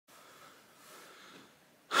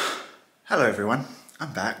Hello everyone,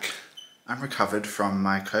 I'm back. I'm recovered from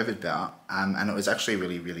my COVID bout and it was actually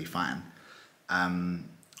really fine.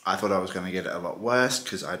 I thought I was going to get it a lot worse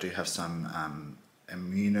because I do have some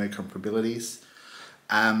immunocomprobilities.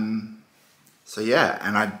 So yeah,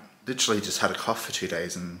 and I literally just had a cough for 2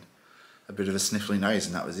 days and a bit of a sniffly nose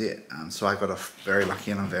and that was it. So I got off very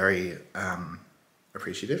lucky and I'm very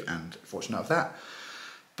appreciative and fortunate of that.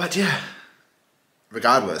 But yeah,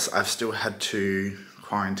 regardless, I've still had to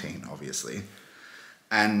quarantine, obviously.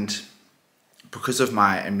 And because of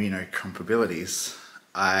my immunocomprobilities,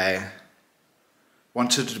 I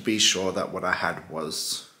wanted to be sure that what I had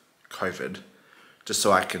was COVID, just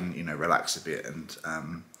so I can, relax a bit. And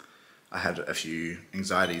I had a few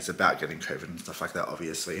anxieties about getting COVID and stuff like that,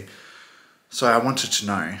 obviously. So I wanted to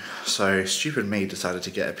know. So stupid me decided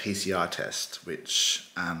to get a PCR test,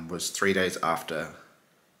 which was 3 days after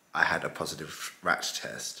I had a positive rat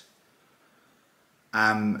test.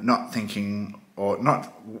 Not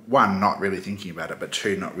really thinking about it, but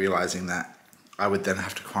two, not realizing that I would then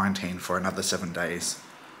have to quarantine for another 7 days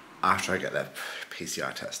after I get that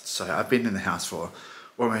PCR test. So I've been in the house for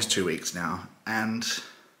almost 2 weeks now, and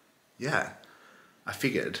yeah, I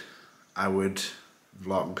figured I would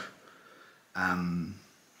vlog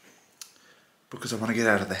because I want to get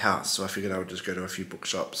out of the house. So I figured I would just go to a few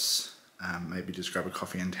bookshops, maybe just grab a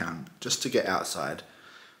coffee in town just to get outside,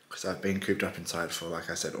 because I've been cooped up inside for, like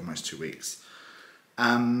I said, almost 2 weeks.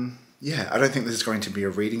 Yeah, I don't think this is going to be a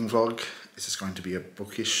reading vlog. This is going to be a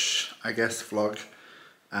bookish, I guess, vlog.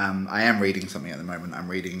 I am reading something at the moment. I'm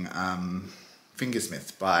reading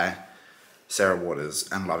Fingersmith by Sarah Waters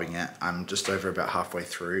and loving it. I'm just over about halfway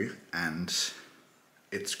through and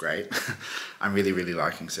it's great. I'm really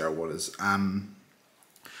liking Sarah Waters.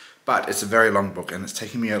 But it's a very long book and it's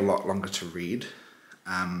taking me a lot longer to read.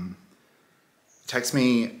 It takes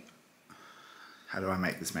me, how do I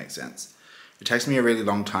make this make sense? It takes me a really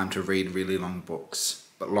long time to read really long books,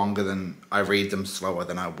 but I read them slower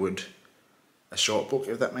than I would a short book,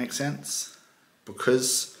 if that makes sense.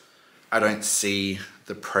 Because I don't see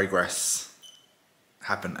the progress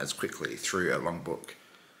happen as quickly through a long book,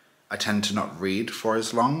 I tend to not read for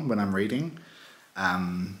as long when I'm reading.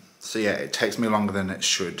 So yeah, it takes me longer than it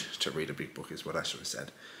should to read a big book, is what I should have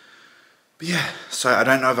said. But yeah, so I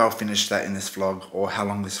don't know if I'll finish that in this vlog or how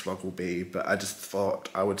long this vlog will be, but I just thought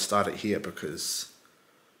I would start it here because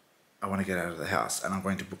I want to get out of the house and I'm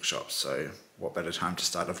going to bookshops, so what better time to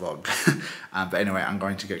start a vlog. But anyway, I'm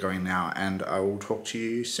going to get going now and I will talk to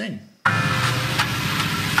you soon.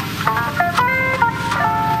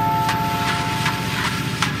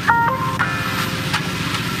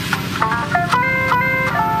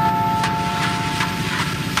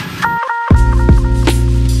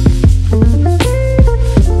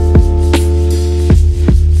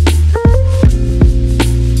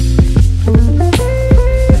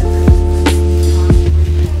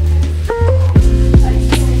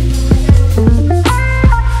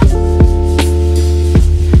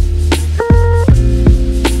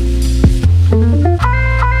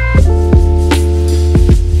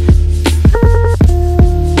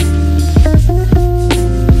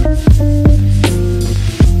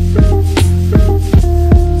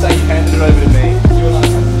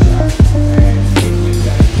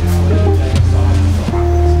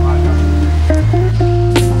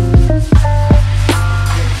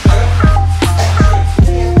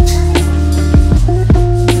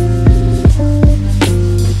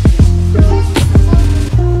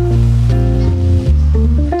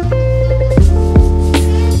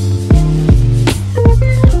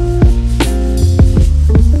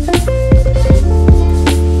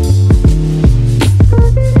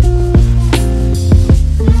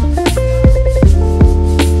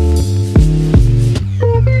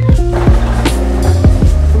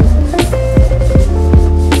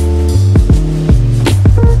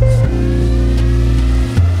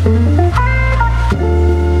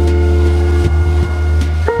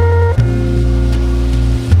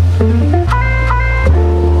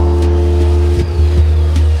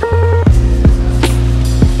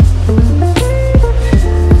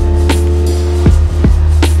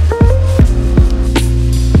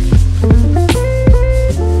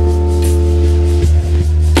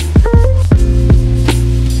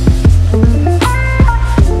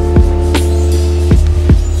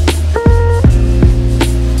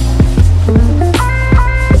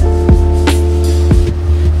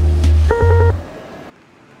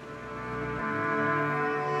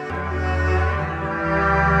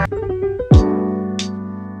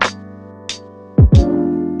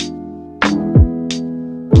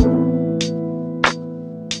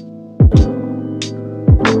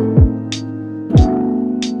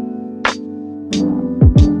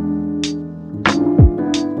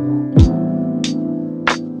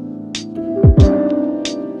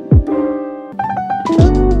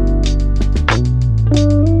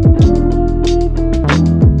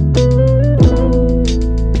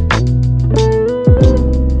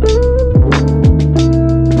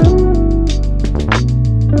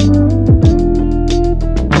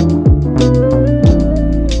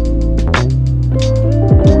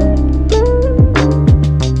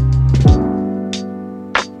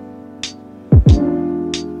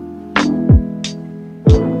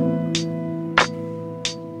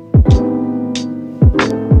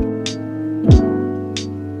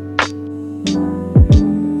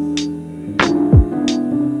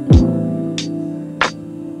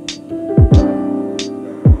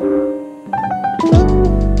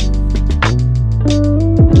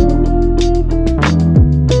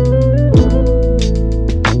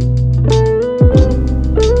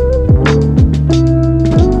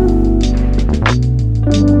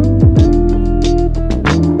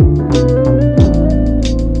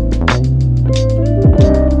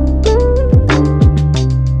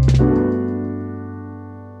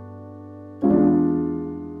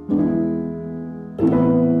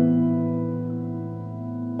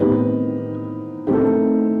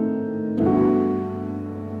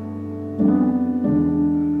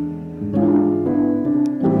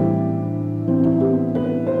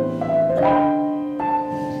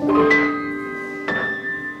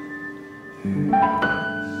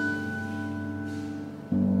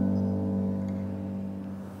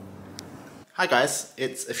 Hi guys,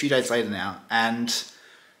 it's a few days later now, and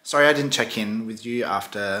sorry I didn't check in with you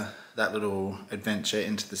after that little adventure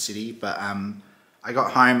into the city, but I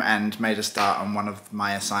got home and made a start on one of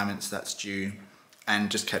my assignments that's due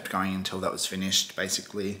and just kept going until that was finished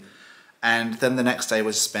basically. And then the next day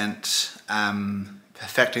was spent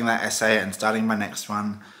perfecting that essay and starting my next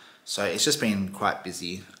one. So it's just been quite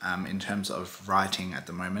busy in terms of writing at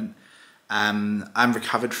the moment. I'm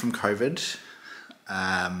recovered from COVID.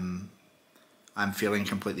 I'm feeling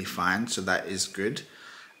completely fine, so that is good.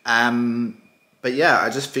 But yeah, I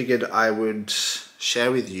just figured I would share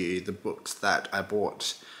with you the books that I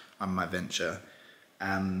bought on my venture.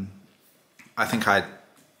 I think I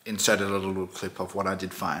inserted a little clip of what I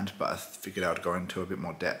did find, but I figured I would go into a bit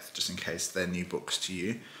more depth just in case they're new books to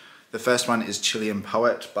you. The first one is Chilean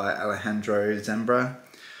Poet by Alejandro Zambra.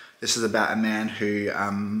 This is about a man who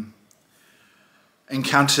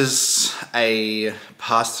encounters a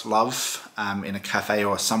past love in a cafe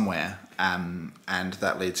or somewhere, and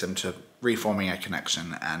that leads him to reforming a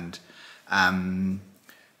connection and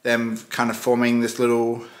them kind of forming this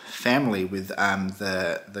little family with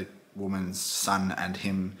the woman's son and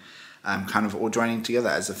him kind of all joining together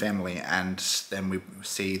as a family, and then we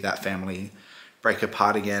see that family break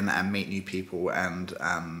apart again and meet new people, and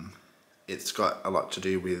it's got a lot to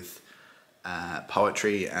do with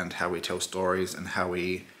poetry and how we tell stories and how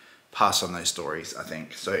we pass on those stories, I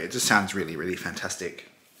think. So it just sounds really, really fantastic.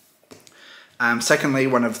 Secondly,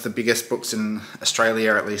 one of the biggest books in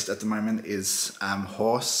Australia, at least at the moment, is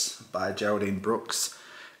Horse by Geraldine Brooks.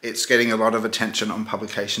 It's getting a lot of attention on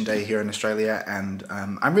publication day here in Australia, and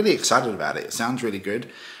I'm really excited about it. It sounds really good.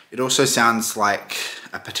 It also sounds like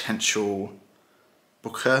a potential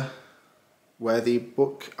Booker-worthy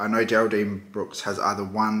book. I know Geraldine Brooks has either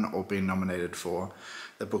won or been nominated for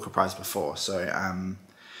the Booker Prize before. So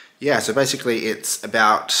yeah, so basically it's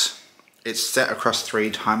set across 3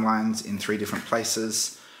 timelines in 3 different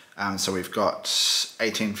places. So we've got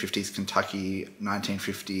 1850s Kentucky,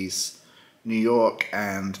 1950s New York,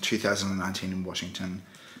 and 2019 in Washington.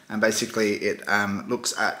 And basically it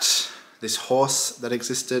looks at this horse that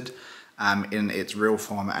existed in its real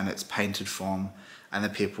form and its painted form, and the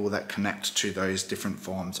people that connect to those different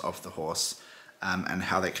forms of the horse and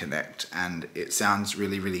how they connect. And it sounds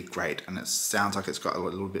really, really great, and it sounds like it's got a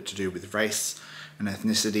little bit to do with race and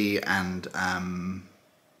ethnicity and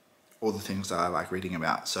all the things that I like reading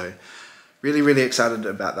about. So really, really excited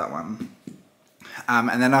about that one.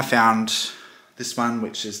 And then I found this one,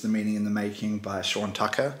 which is The Meaning in the Making by Sean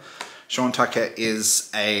Tucker. Sean Tucker is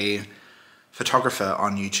a photographer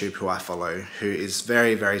on YouTube who I follow, who is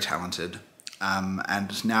very, very talented.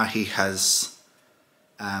 And now he has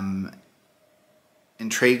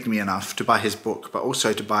intrigued me enough to buy his book, but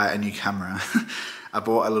also to buy a new camera. I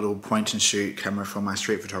bought a little point and shoot camera for my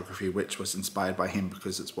street photography, which was inspired by him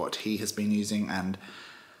because it's what he has been using. And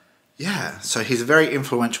yeah, so he's a very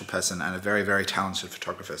influential person and a very, very talented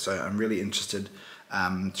photographer. So I'm really interested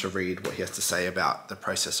to read what he has to say about the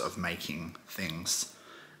process of making things.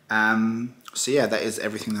 So yeah, that is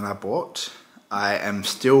everything that I bought. I am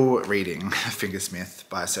still reading Fingersmith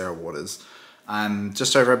by Sarah Waters. I'm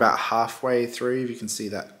just over about halfway through, if you can see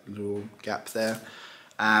that little gap there.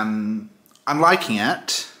 I'm liking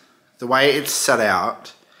it. The way it's set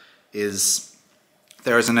out is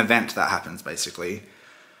there is an event that happens basically.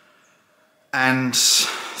 And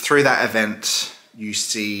through that event, you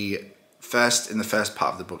see in the first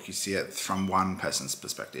part of the book, you see it from one person's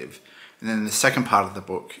perspective. And then in the second part of the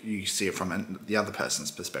book, you see it from the other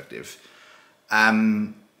person's perspective.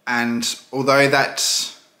 And although that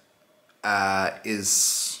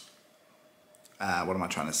is, what am I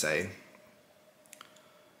trying to say?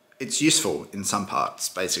 It's useful in some parts,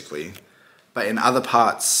 basically. But in other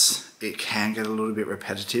parts, it can get a little bit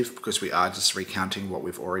repetitive because we are just recounting what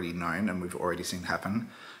we've already known and we've already seen happen.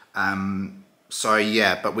 So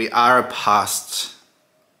yeah, but we are past,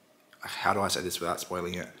 how do I say this without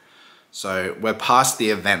spoiling it? So we're past the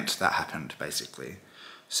event that happened, basically.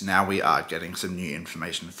 So now we are getting some new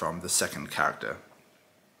information from the second character.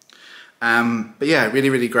 But yeah, really,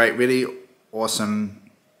 really great, really awesome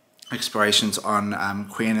explorations on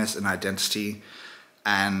queerness and identity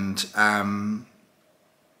and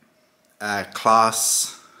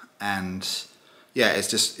class, and yeah, it's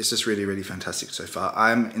just really, really fantastic so far.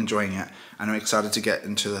 I'm enjoying it, and I'm excited to get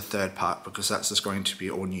into the third part because that's just going to be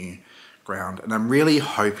all new ground. And I'm really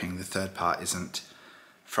hoping the third part isn't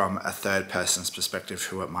from a third person's perspective,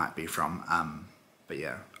 who it might be from. But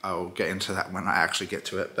yeah, I'll get into that when I actually get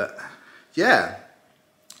to it. But yeah,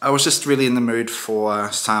 I was just really in the mood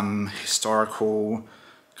for some historical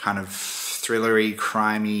kind of thrillery,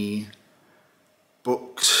 crimey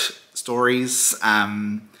book stories,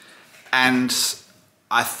 and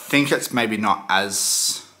I think it's maybe not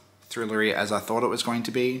as thrillery as I thought it was going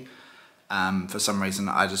to be. For some reason,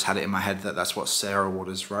 I just had it in my head that that's what Sarah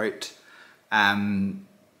Waters wrote,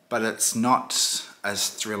 but it's not as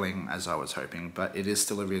thrilling as I was hoping, but it is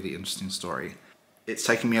still a really interesting story. It's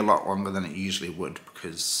taken me a lot longer than it usually would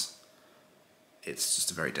because it's just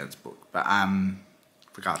a very dense book, but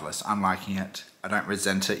regardless, I'm liking it. I don't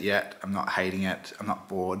resent it yet. I'm not hating it. I'm not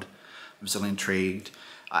bored. I'm still intrigued.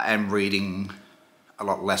 I am reading a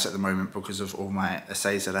lot less at the moment because of all my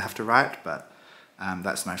essays that I have to write, but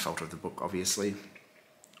that's no fault of the book, obviously.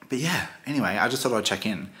 But yeah, anyway, I just thought I'd check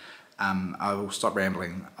in. I will stop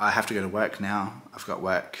rambling. I have to go to work now. I've got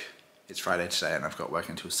work. It's Friday today and I've got work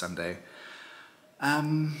until Sunday.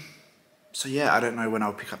 So yeah, I don't know when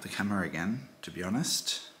I'll pick up the camera again, to be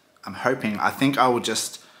honest. I think I will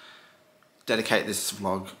just dedicate this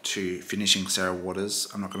vlog to finishing Sarah Waters.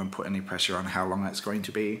 I'm not going to put any pressure on how long it's going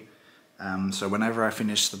to be. So whenever I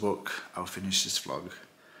finish the book, I'll finish this vlog.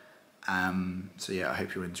 So yeah, I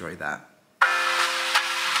hope you enjoy that.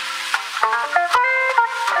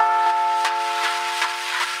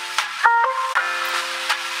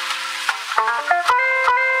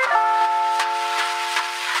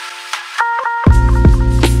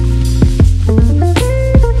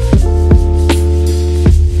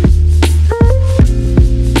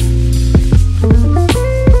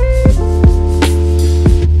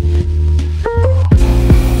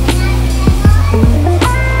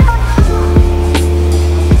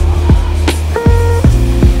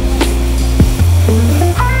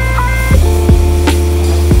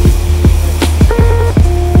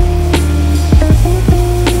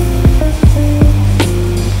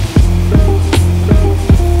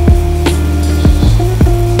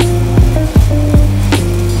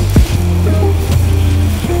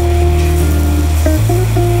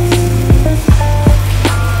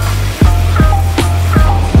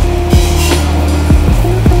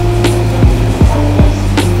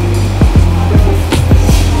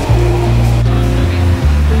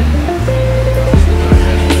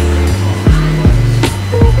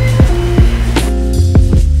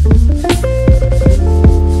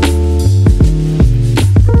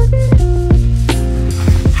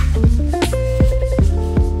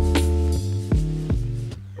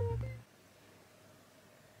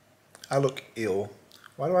 I look ill.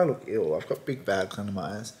 Why do I look ill? I've got big bags under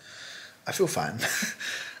my eyes. I feel fine.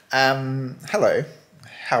 Hello.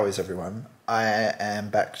 How is everyone? I am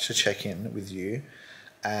back to check in with you.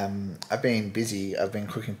 I've been busy. I've been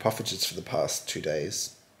cooking poffages for the past 2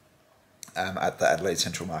 days at the Adelaide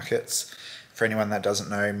Central Markets. For anyone that doesn't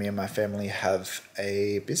know, me and my family have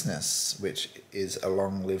a business, which is a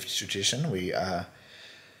long-lived tradition.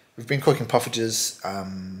 We've been cooking poffages,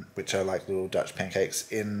 which are like little Dutch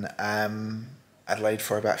pancakes, in Adelaide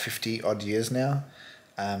for about 50 odd years now.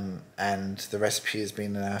 And the recipe has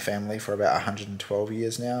been in our family for about 112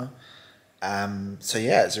 years now. So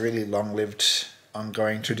yeah, it's a really long-lived,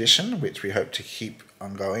 ongoing tradition, which we hope to keep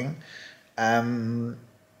ongoing.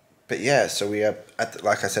 But yeah, so we are,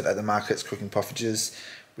 like I said, at the markets cooking poffages.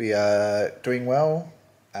 We are doing well.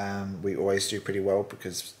 We always do pretty well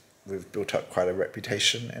because we've built up quite a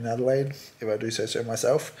reputation in Adelaide, if I do say so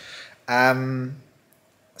myself.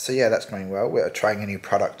 So yeah, that's going well. We're trying a new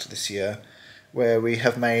product this year where we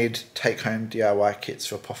have made take-home DIY kits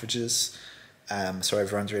for poffages. So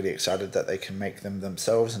everyone's really excited that they can make them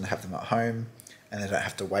themselves and have them at home, and they don't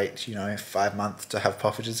have to wait, 5 months to have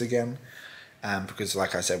poffages again. Because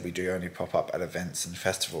like I said, we do only pop up at events and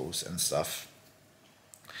festivals and stuff.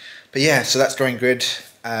 But yeah, so that's going good.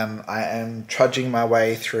 I am trudging my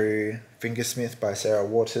way through Fingersmith by Sarah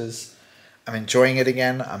Waters. I'm enjoying it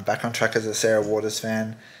again. I'm back on track as a Sarah Waters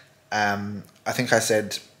fan. I think I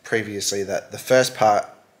said previously that the first part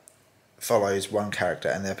follows one character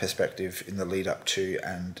and their perspective in the lead up to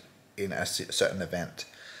and in a certain event.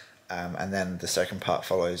 And then the second part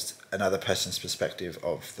follows another person's perspective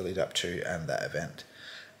of the lead up to and that event.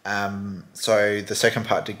 So the second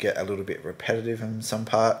part did get a little bit repetitive in some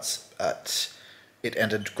parts, but it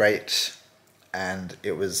ended great, and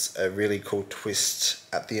it was a really cool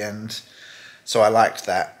twist at the end. So I liked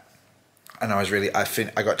that, and I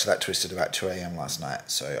got to that twist at about 2 a.m. last night,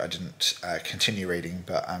 so I didn't continue reading,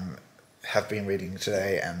 but I have been reading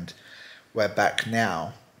today, and we're back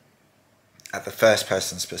now at the first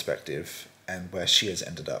person's perspective and where she has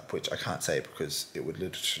ended up, which I can't say because it would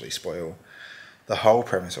literally spoil the whole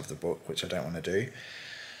premise of the book, which I don't want to do.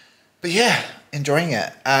 But yeah, enjoying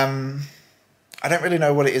it. I don't really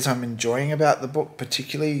know what it is I'm enjoying about the book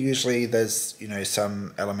particularly. Usually there's,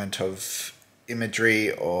 some element of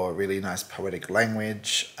imagery or really nice poetic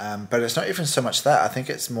language, but it's not even so much that. I think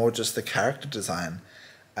it's more just the character design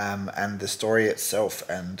and the story itself,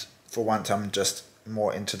 and for once I'm just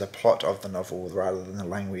more into the plot of the novel rather than the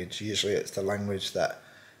language. Usually it's the language that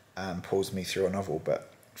pulls me through a novel, but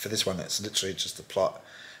for this one it's literally just the plot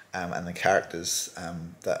and the characters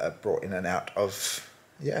that are brought in and out of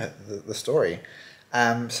the story.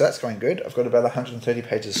 So that's going good. I've got about 130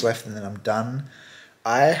 pages left and then I'm done.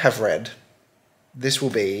 I have read, this will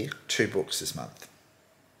be 2 books this month.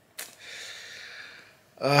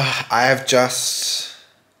 I have just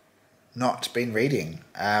not been reading.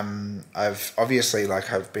 I've obviously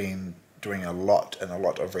I've been doing a lot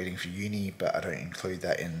of reading for uni, but I don't include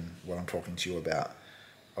that in what I'm talking to you about,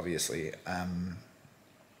 obviously.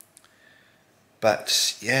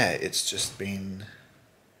 But yeah, it's just been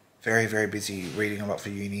very, very busy reading a lot for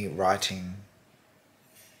uni, writing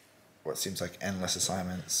what seems like endless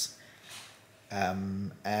assignments.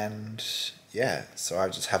 And yeah, so I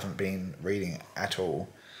just haven't been reading at all.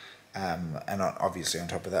 And obviously on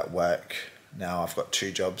top of that, work. Now I've got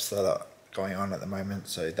 2 jobs that are going on at the moment,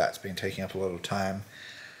 so that's been taking up a lot of time.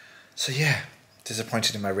 So yeah,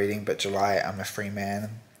 disappointed in my reading, but July I'm a free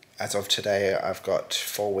man. As of today, I've got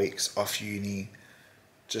 4 weeks off uni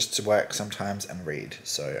just to work sometimes and read.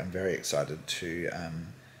 So I'm very excited to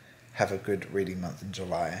have a good reading month in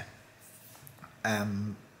July.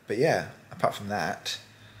 But yeah, apart from that,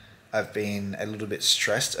 I've been a little bit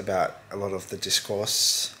stressed about a lot of the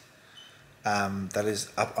discourse that is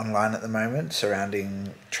up online at the moment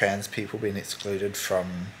surrounding trans people being excluded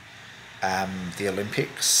from the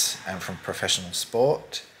Olympics and from professional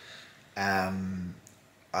sport.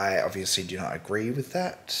 I obviously do not agree with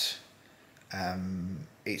that.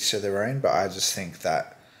 Each to their own, but I just think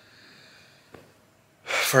that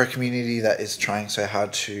for a community that is trying so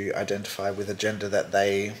hard to identify with a gender that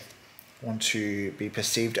they want to be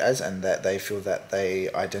perceived as and that they feel that they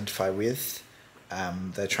identify with,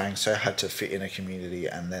 they're trying so hard to fit in a community,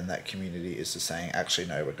 and then that community is just saying, actually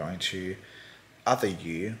no, we're going to other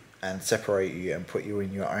you and separate you and put you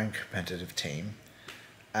in your own competitive team.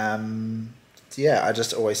 Yeah, I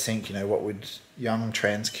just always think, what would young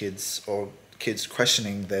trans kids or kids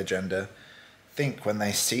questioning their gender think when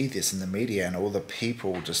they see this in the media and all the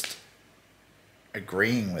people just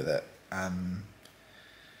agreeing with it?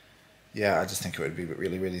 Yeah, I just think it would be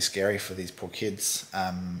really, really scary for these poor kids.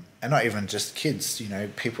 And not even just kids,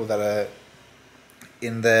 people that are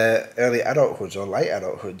in their early adulthoods or late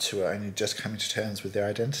adulthoods who are only just coming to terms with their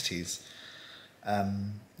identities.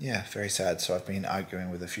 Yeah, very sad. So I've been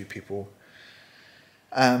arguing with a few people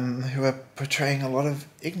who are portraying a lot of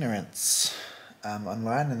ignorance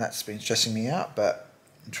online, and that's been stressing me out, but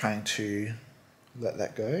I'm trying to let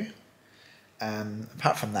that go.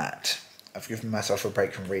 Apart from that, I've given myself a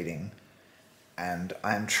break from reading, and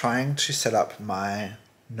I'm trying to set up my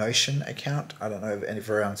Notion account. I don't know if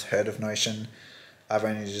everyone's heard of Notion. I've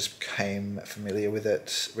only just became familiar with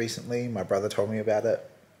it recently. My brother told me about it.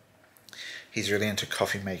 He's really into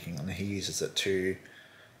coffee making, and he uses it to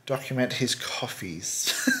document his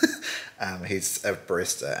coffees. He's a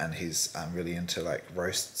barista, and he's really into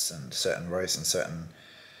roasts and certain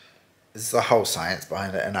there's the whole science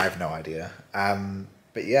behind it, and I have no idea.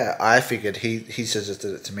 But yeah, I figured he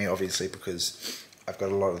suggested it to me, obviously, because I've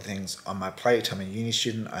got a lot of things on my plate. I'm a uni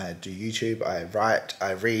student, I do YouTube, I write,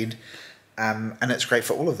 I read, and it's great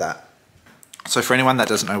for all of that. So for anyone that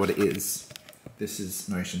doesn't know what it is, this is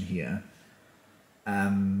Notion here.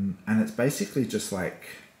 And it's basically just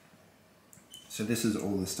so this is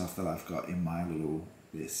all the stuff that I've got in my little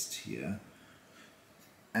list here.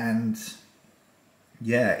 And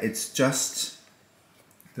yeah, it's just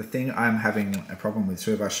the thing I'm having a problem with,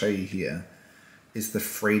 so if I show you here, is the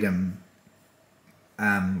freedom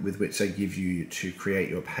with which they give you to create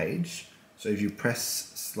your page. So if you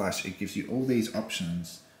press /, it gives you all these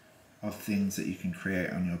options of things that you can create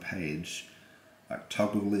on your page, like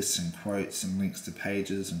toggle lists and quotes and links to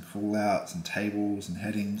pages and callouts and tables and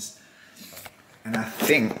headings. And I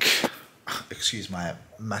think, excuse my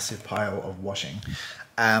massive pile of washing,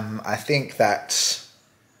 I think that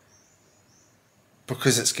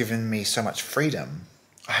because it's given me so much freedom,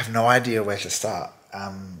 I have no idea where to start.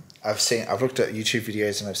 I've looked at YouTube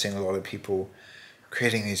videos and I've seen a lot of people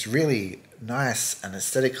creating these really nice and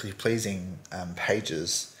aesthetically pleasing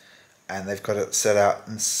pages, and they've got it set out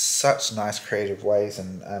in such nice creative ways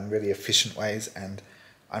and really efficient ways, and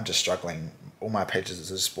I'm just struggling. All my pages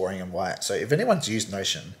are just boring and white. So if anyone's used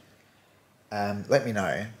Notion, let me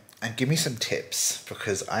know and give me some tips,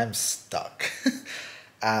 because I'm stuck.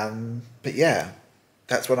 But yeah,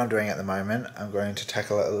 that's what I'm doing at the moment. I'm going to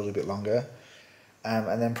tackle it a little bit longer,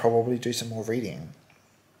 and then probably do some more reading.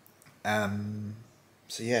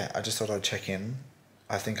 So yeah, I just thought I'd check in.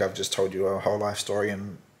 I think I've just told you a whole life story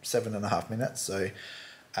in 7.5 minutes, so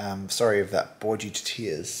sorry if that bored you to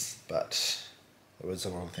tears, but there was a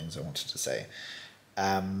lot of things I wanted to say.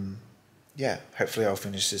 Yeah, hopefully I'll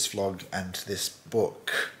finish this vlog and this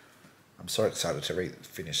book. I'm so excited to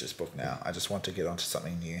finish this book now. I just want to get onto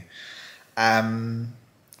something new.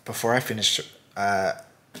 Before I finish,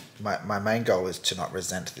 my main goal is to not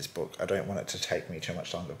resent this book. I don't want it to take me too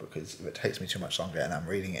much longer, because if it takes me too much longer and I'm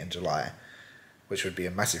reading it in July, which would be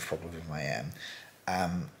a massive problem if I am,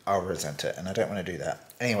 I'll resent it, and I don't want to do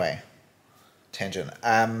that. Anyway, tangent.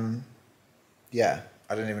 Yeah,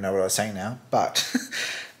 I don't even know what I was saying now, but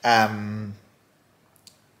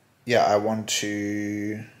yeah, I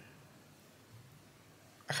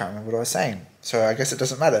can't remember what I was saying, so I guess it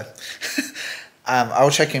doesn't matter.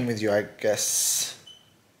 I'll check in with you, I guess,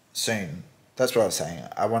 soon. That's what I was saying.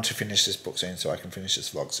 I want to finish this book soon so I can finish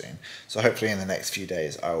this vlog soon. So hopefully in the next few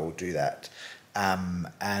days I will do that,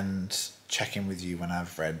 and check in with you when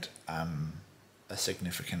I've read a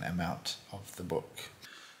significant amount of the book.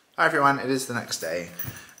 Hi everyone, it is the next day,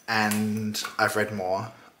 and I've read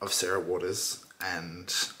more of Sarah Waters,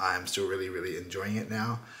 and I'm still really enjoying it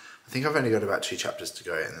now. I think I've only got about 2 chapters to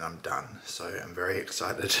go and then I'm done, so I'm very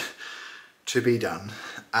excited to be done,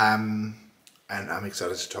 and I'm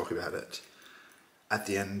excited to talk about it at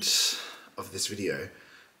the end of this video.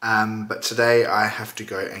 But today I have to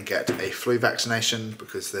go and get a flu vaccination,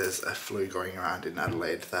 because there's a flu going around in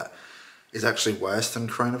Adelaide that is actually worse than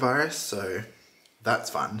coronavirus, so that's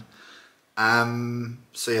fun.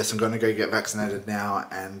 So yes, I'm going to go get vaccinated now,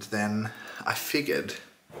 and then I figured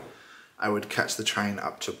I would catch the train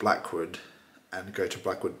up to Blackwood and go to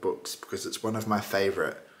Blackwood Books, because it's one of my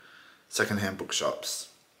favourite secondhand bookshops.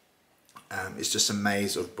 It's just a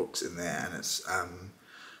maze of books in there, and it's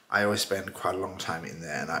I always spend quite a long time in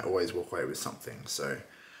there, and I always walk away with something. So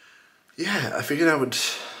yeah, I figured I would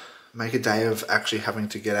make a day of actually having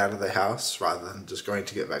to get out of the house rather than just going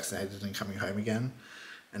to get vaccinated and coming home again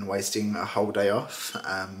and wasting a whole day off.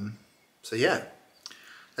 So yeah,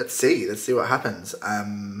 let's see what happens.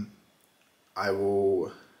 I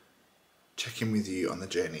will check in with you on the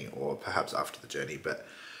journey, or perhaps after the journey, but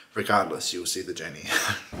regardless, you'll see the journey.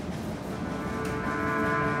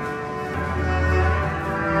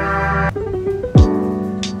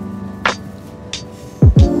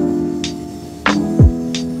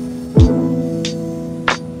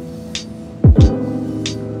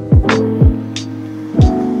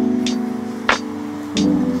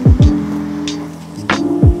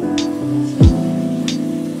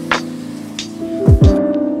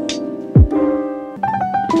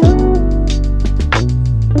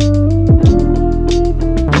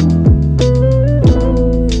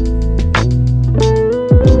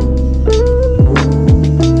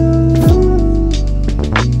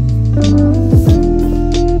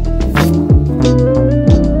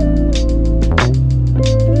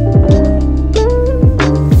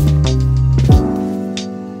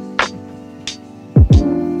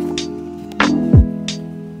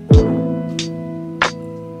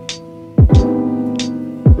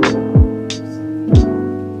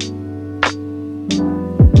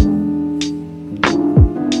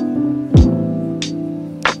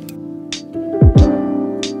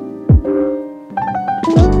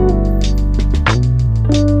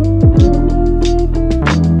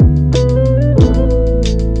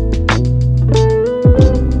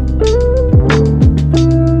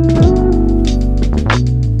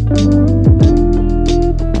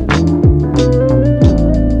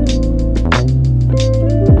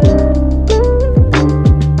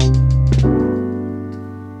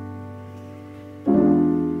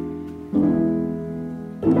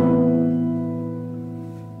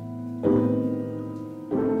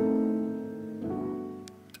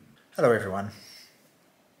 Hello everyone.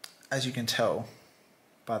 As you can tell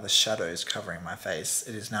by the shadows covering my face,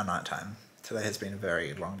 it is now nighttime. Today has been a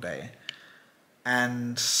very long day.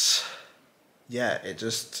 And yeah,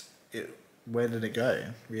 where did it go,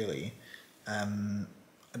 really? I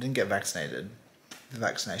didn't get vaccinated. The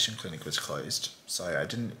vaccination clinic was closed, so I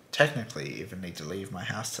didn't technically even need to leave my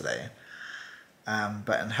house today.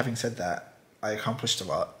 But having said that, I accomplished a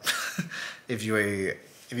lot. If you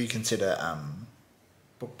consider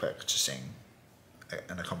book purchasing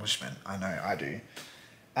an accomplishment, I know I do.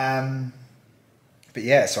 But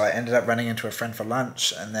yeah, so I ended up running into a friend for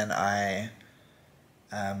lunch, and then I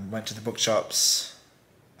went to the bookshops.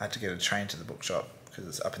 I had to get a train to the bookshop because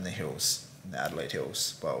it's up in the hills, in the Adelaide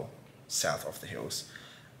Hills, well, south of the hills.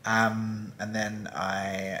 And then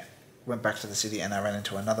I went back to the city and I ran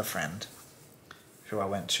into another friend who I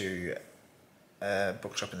went to a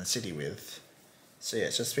bookshop in the city with. So yeah,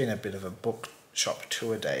 it's just been a bit of a bookshop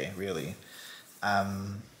tour day, really.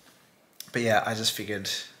 But yeah, I just figured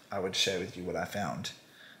I would share with you what I found.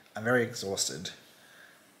 I'm very exhausted,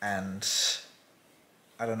 and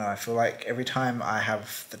I don't know, I feel like every time I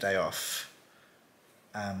have the day off,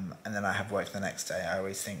 and then I have work the next day, I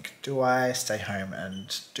always think, do I stay home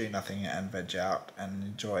and do nothing and veg out and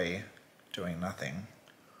enjoy doing nothing?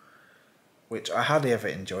 Which I hardly ever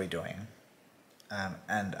enjoy doing.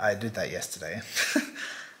 And I did that yesterday.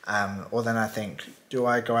 Or then I think, do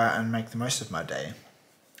I go out and make the most of my day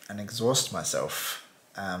and exhaust myself?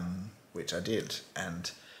 Which I did.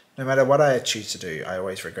 And no matter what I choose to do, I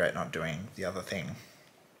always regret not doing the other thing.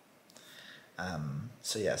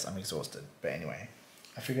 So yes, I'm exhausted. But anyway,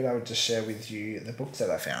 I figured I would just share with you the books that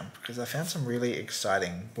I found, because I found some really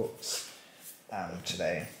exciting books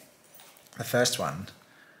today. The first one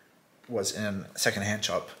was in a second-hand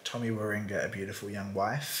shop, Tommy Weringa, A Beautiful Young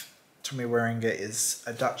Wife. Tommy Weringa is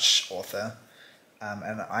a Dutch author,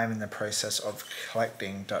 and I'm in the process of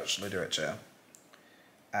collecting Dutch literature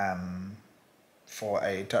for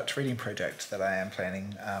a Dutch reading project that I am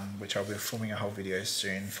planning, which I'll be filming a whole video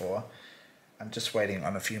soon for. I'm just waiting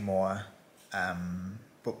on a few more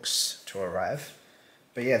books to arrive.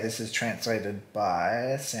 But yeah, this is translated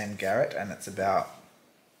by Sam Garrett, and it's about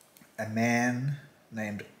a man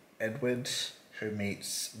named Edward who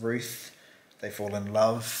meets Ruth. They fall in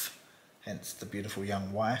love, hence the Beautiful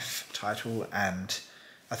Young Wife title. And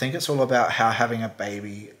I think it's all about how having a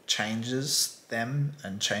baby changes them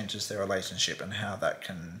and changes their relationship, and how that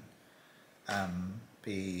can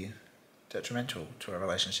be detrimental to a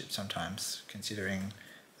relationship sometimes, considering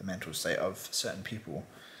the mental state of certain people.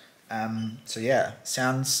 So yeah,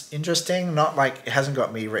 sounds interesting. Not like, it hasn't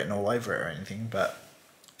got me written all over it or anything, but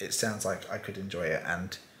it sounds like I could enjoy it,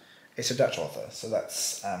 and it's a Dutch author, so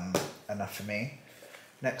that's enough for me.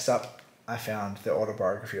 Next up, I found The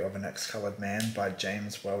Autobiography of an Ex-Coloured Man by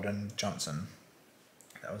James Waldon Johnson.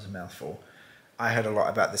 That was a mouthful. I heard a lot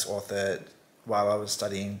about this author while I was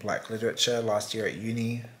studying black literature last year at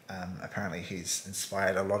uni. Apparently he's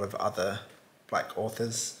inspired a lot of other black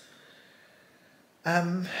authors.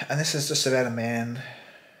 And this is just about a man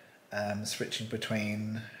switching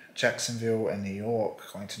between Jacksonville and New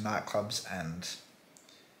York, going to nightclubs and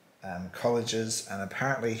colleges, and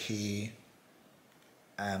apparently he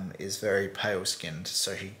is very pale-skinned,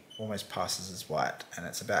 so he almost passes as white, and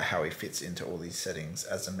it's about how he fits into all these settings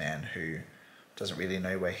as a man who doesn't really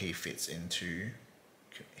know where he fits into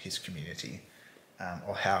his community,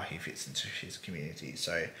 or how he fits into his community.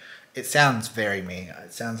 So it sounds very me.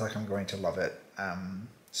 It sounds like I'm going to love it.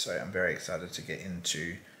 So I'm very excited to get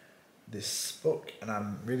into this book, and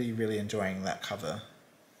I'm really, really enjoying that cover.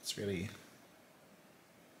 It's really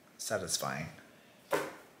satisfying.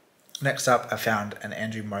 Next up, I found an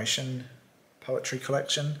Andrew Motion poetry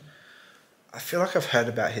collection. I feel like I've heard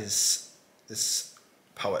about this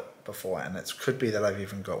poet before, and it could be that I've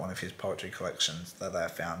even got one of his poetry collections that I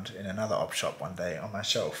found in another op shop one day on my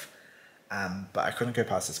shelf. But I couldn't go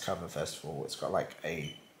past this cover, first of all. It's got like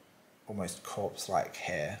a almost corpse-like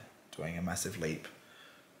hair doing a massive leap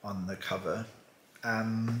on the cover.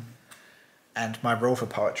 And my rule for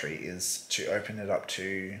poetry is to open it up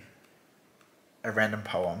to a random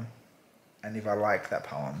poem, and if I like that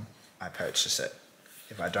poem, I purchase it.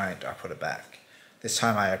 If I don't, I put it back. This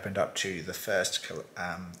time I opened up to the first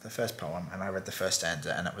poem, and I read the first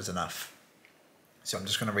stanza, and it was enough. So I'm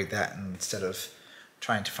just going to read that instead of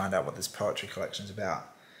trying to find out what this poetry collection is about.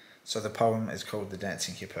 So the poem is called The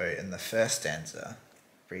Dancing Hippo, and the first stanza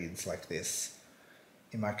reads like this.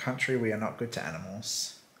 In my country we are not good to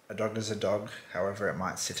animals. A dog is a dog, however it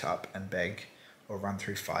might sit up and beg or run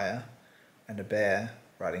through fire, and a bear,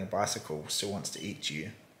 riding a bicycle, still wants to eat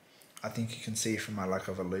you. I think you can see from my lack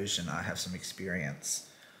of illusion I have some experience.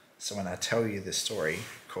 So when I tell you this story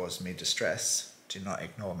caused me distress, do not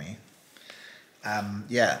ignore me.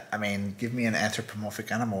 Yeah, I mean, give me an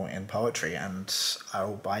anthropomorphic animal in poetry and I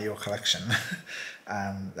will buy your collection.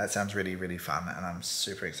 That sounds really, really fun, and I'm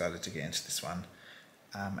super excited to get into this one.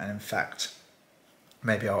 And in fact,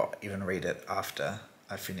 maybe I'll even read it after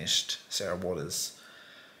I finished Sarah Waters',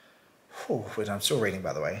 which I'm still reading,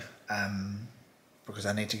 by the way, because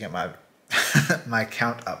I need to get my my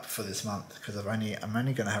count up for this month, because I'm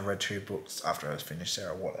only going to have read 2 books after I finish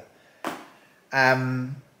Sarah Water.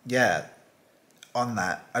 Yeah, on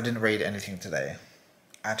that, I didn't read anything today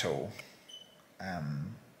at all.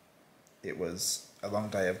 It was a long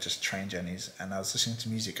day of just train journeys, and I was listening to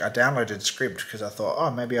music. I downloaded Scribd because I thought,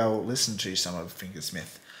 oh, maybe I'll listen to some of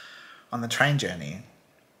Fingersmith on the train journey.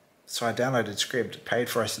 So I downloaded Scribd, paid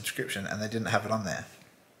for a subscription, and they didn't have it on there.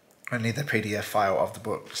 Only the PDF file of the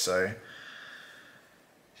book. So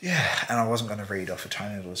yeah, and I wasn't going to read off a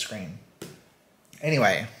tiny little screen.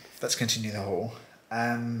 Anyway, let's continue the haul.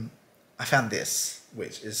 I found this,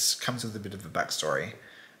 which comes with a bit of a backstory.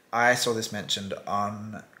 I saw this mentioned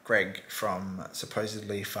on Greg from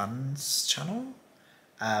Supposedly Fun's channel.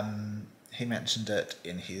 He mentioned it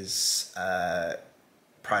in his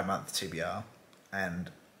Pride Month TBR, and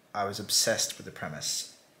I was obsessed with the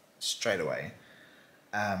premise straight away.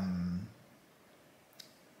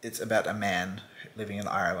 It's about a man living in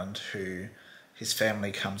Ireland who his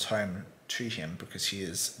family comes home to him because he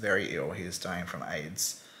is very ill. He is dying from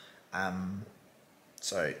AIDS.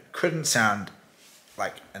 So couldn't sound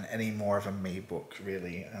like any more of a me book,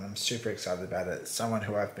 really, and I'm super excited about it. It's someone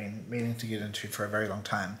who I've been meaning to get into for a very long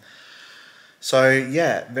time. So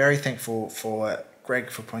yeah, very thankful for Greg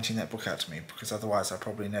for pointing that book out to me, because otherwise I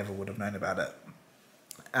probably never would have known about it.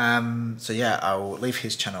 So yeah, I will leave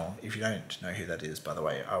his channel. If you don't know who that is, by the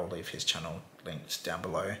way, I will leave his channel linked down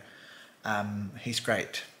below. He's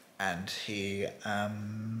great, and he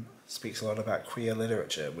speaks a lot about queer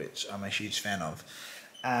literature, which I'm a huge fan of.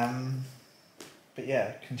 But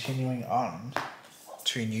yeah, continuing on,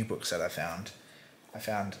 2 new books that I found. I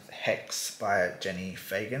found Hex by Jenni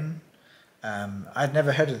Fagan. I'd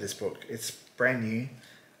never heard of this book. It's brand new.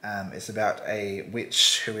 It's about a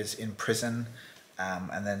witch who is in prison,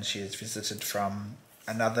 and then she is visited from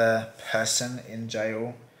another person in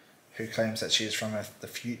jail who claims that she is from the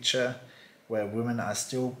future, where women are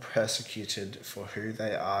still persecuted for who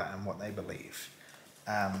they are and what they believe.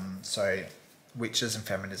 So witches and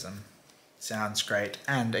feminism sounds great,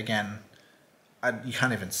 and again, you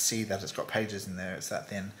can't even see that it's got pages in there, it's that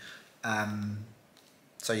thin.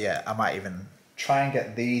 So yeah, I might even try and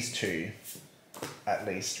get these 2 at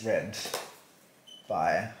least read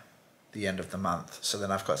by the end of the month, so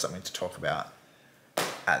then I've got something to talk about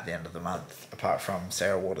at the end of the month, apart from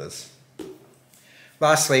Sarah Waters.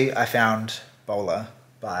 Lastly, I found Bolla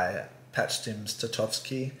by Pajtim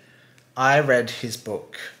Statovci. I read his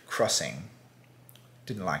book Crossing.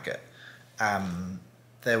 Didn't like it.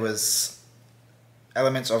 There was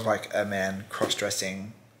elements of like a man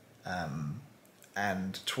cross-dressing,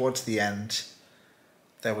 and towards the end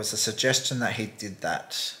there was a suggestion that he did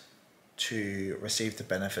that to receive the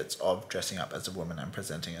benefits of dressing up as a woman and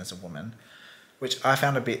presenting as a woman, which I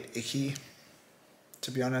found a bit icky,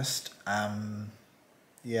 to be honest.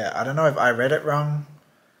 Yeah, I don't know if I read it wrong,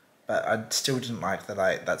 but I still didn't like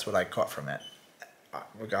that. That's what I got from it,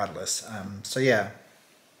 regardless. So yeah,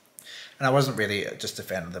 and I wasn't really just a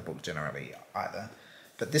fan of the book generally either,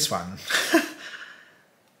 but this one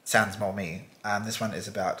sounds more me. This one is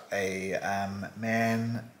about a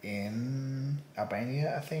man in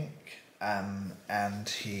Albania, I think, and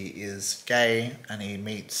he is gay, and he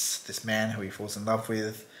meets this man who he falls in love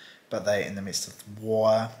with, but they're in the midst of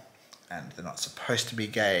war, and they're not supposed to be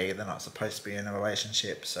gay, they're not supposed to be in a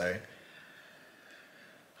relationship. So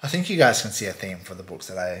I think you guys can see a theme for the books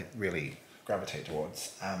that I really gravitate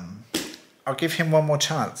towards. I'll give him one more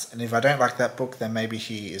chance, and if I don't like that book, then maybe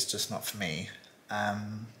he is just not for me.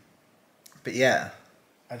 But yeah,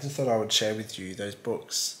 I just thought I would share with you those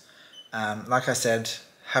books. Like I said,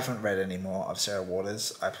 haven't read any more of Sarah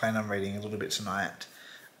Waters. I plan on reading a little bit tonight,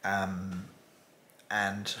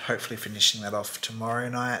 and hopefully finishing that off tomorrow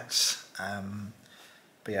night.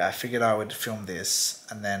 But yeah, I figured I would film this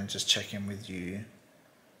and then just check in with you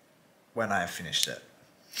when I have finished it.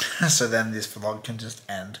 So then this vlog can just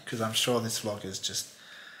end, because I'm sure this vlog is just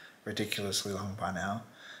ridiculously long by now.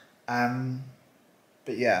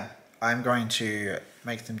 But yeah, I'm going to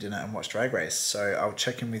make them dinner and watch Drag Race, so I'll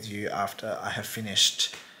check in with you after I have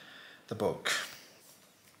finished the book.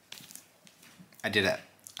 I did it.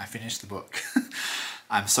 I finished the book.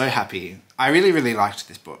 I'm so happy. I really, really liked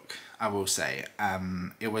this book, I will say.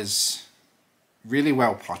 It was really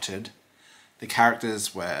well plotted. The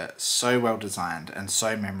characters were so well designed and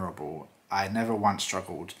so memorable. I never once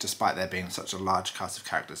struggled, despite there being such a large cast of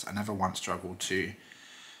characters, I never once struggled to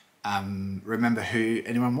remember who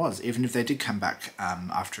anyone was, even if they did come back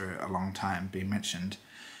after a long time being mentioned.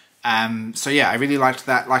 So yeah, I really liked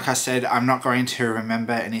that. Like I said, I'm not going to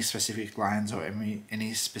remember any specific lines or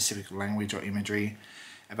any specific language or imagery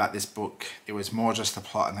about this book. It was more just the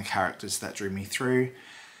plot and the characters that drew me through.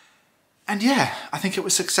 And yeah, I think it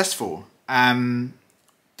was successful.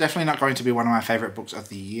 Definitely not going to be one of my favourite books of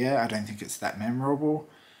the year. I don't think it's that memorable.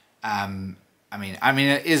 I mean,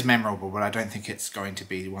 it is memorable, but I don't think it's going to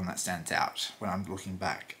be one that stands out when I'm looking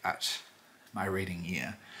back at my reading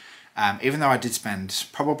year. Even though I did spend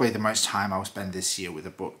probably the most time I'll spend this year with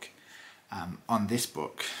a book on this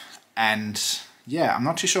book. And yeah, I'm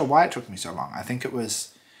not too sure why it took me so long. I think it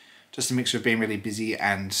was just a mixture of being really busy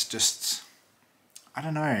and just, I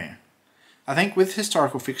don't know. I think with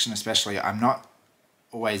historical fiction especially, I'm not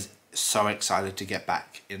always so excited to get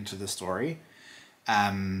back into the story.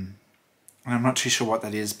 And I'm not too sure what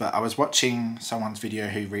that is, but I was watching someone's video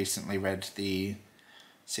who recently read The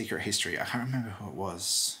Secret History. I can't remember who it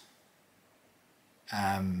was.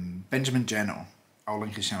 Benjamin Journal. I'll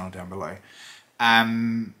link his channel down below.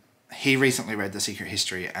 He recently read The Secret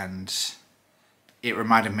History, and it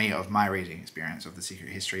reminded me of my reading experience of The Secret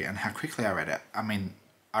History and how quickly I read it. I mean,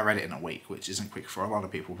 I read it in a week, which isn't quick for a lot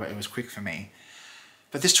of people, but it was quick for me.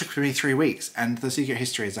 But this took me 3 weeks, and The Secret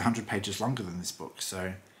History is 100 pages longer than this book,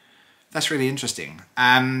 so that's really interesting.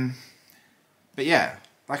 But yeah,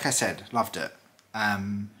 like I said, loved it.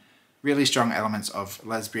 Really strong elements of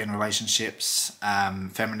lesbian relationships,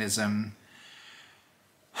 feminism,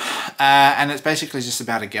 and it's basically just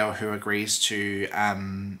about a girl who agrees to,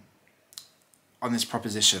 on this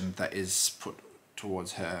proposition that is put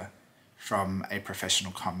towards her from a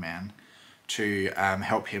professional con man to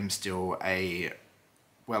help him steal a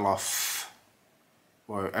well-off,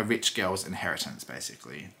 or a rich girl's inheritance,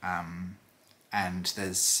 basically. And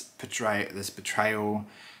there's betrayal,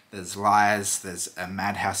 there's lies, there's a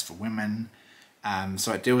madhouse for women.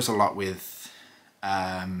 So it deals a lot with,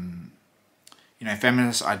 you know,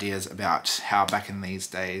 feminist ideas about how back in these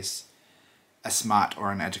days a smart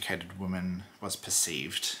or an educated woman was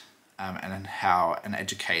perceived, and how an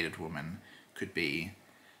educated woman could be,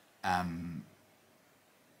 I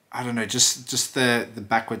don't know, just the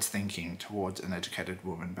backwards thinking towards an educated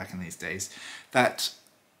woman back in these days that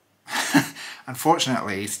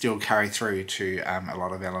unfortunately still carry through to a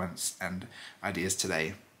lot of elements and ideas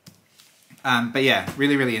today. But yeah,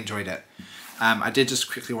 really enjoyed it. I did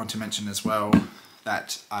just quickly want to mention as well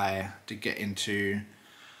that I did get into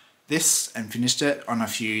this and finished it on a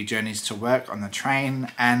few journeys to work on the train,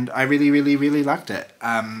 and I really liked it.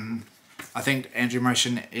 I think Andrew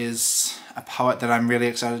Motion is a poet that I'm really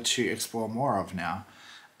excited to explore more of now.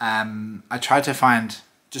 I tried to find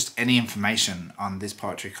just any information on this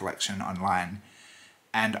poetry collection online,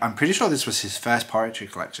 and I'm pretty sure this was his first poetry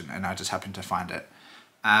collection, and I just happened to find it.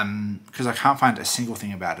 Because I can't find a single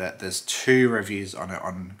thing about it. There's 2 reviews on it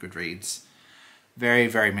on Goodreads.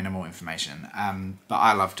 Very minimal information, but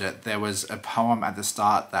I loved it. There was a poem at the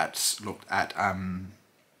start that looked at,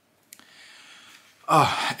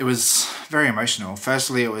 it was very emotional.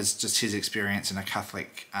 Firstly, it was just his experience in a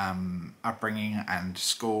Catholic upbringing and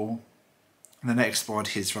school. And then it explored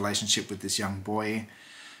his relationship with this young boy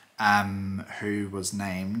who was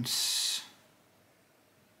named,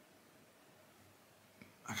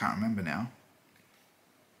 I can't remember now.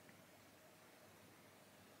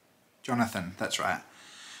 Jonathan, that's right.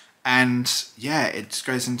 And yeah, it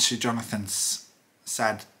goes into Jonathan's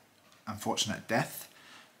sad, unfortunate death.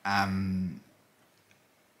 And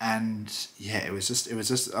yeah, it was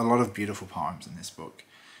just a lot of beautiful poems in this book.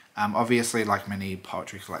 Obviously, like many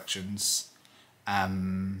poetry collections,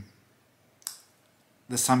 there's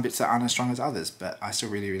some bits that aren't as strong as others, but I still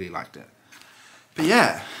really liked it. But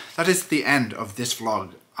yeah, that is the end of this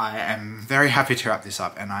vlog. I am very happy to wrap this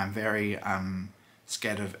up, and I'm very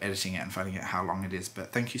scared of editing it and finding out how long it is,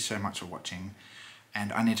 but thank you so much for watching,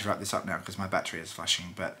 and I need to wrap this up now because my battery is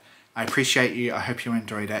flashing. But I appreciate you, I hope you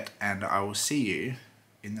enjoyed it, and I will see you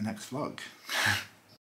in the next vlog.